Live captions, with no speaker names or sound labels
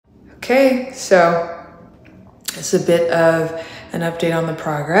Okay, so it's a bit of an update on the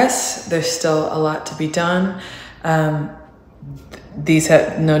progress. There's still a lot to be done. No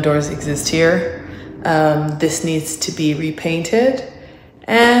doors exist here. This needs to be repainted,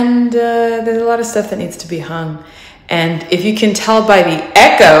 and there's a lot of stuff that needs to be hung. And if you can tell by the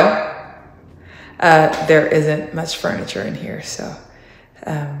echo, there isn't much furniture in here. So,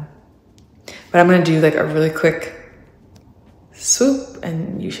 but I'm gonna do like a really quick swoop,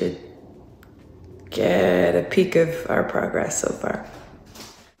 and you should get a peek of our progress so far.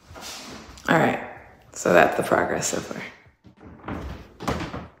 All right, so that's the progress so far.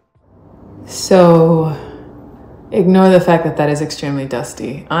 So ignore the fact that that is extremely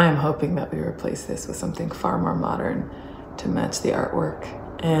dusty. I am hoping that we replace this with something far more modern to match the artwork.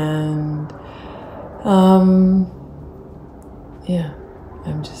 And yeah,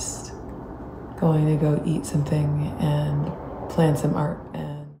 I'm just going to go eat something and plan some art.